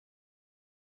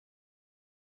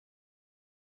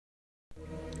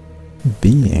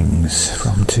beings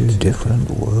from two different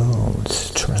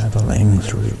worlds traveling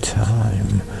through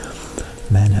time,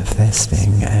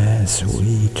 manifesting as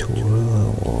we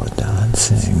twirl or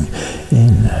dancing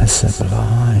in a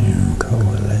sublime,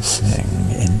 coalescing,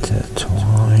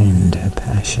 intertwined,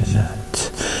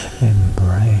 passionate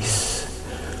embrace.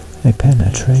 A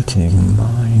penetrating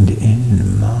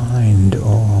mind-in-mind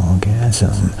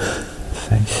orgasm,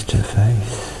 face to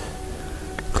face,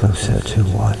 closer to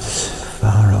what's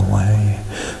far away,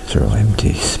 through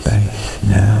empty space,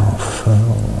 now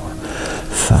full,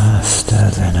 faster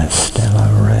than a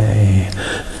stellar ray,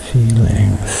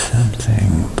 feeling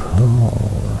something pull.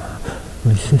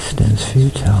 Resistance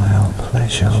futile,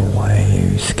 pleasure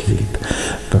waves keep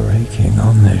breaking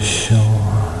on the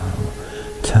shore.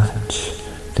 Touch,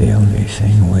 the only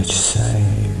thing which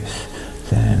saves,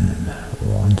 then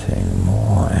wanting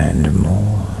more and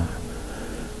more,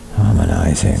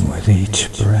 harmonizing with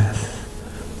each breath,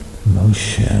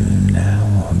 motion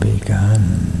now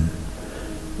begun,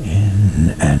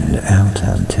 in and out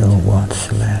until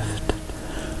what's left,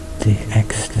 the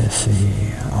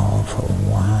ecstasy of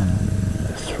one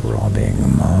throbbing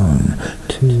moan,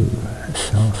 two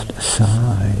soft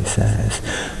sighs as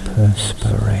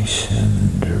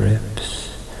perspiration drips,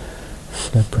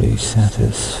 slippery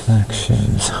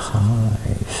satisfaction's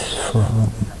highs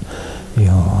from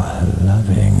your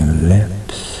loving lips.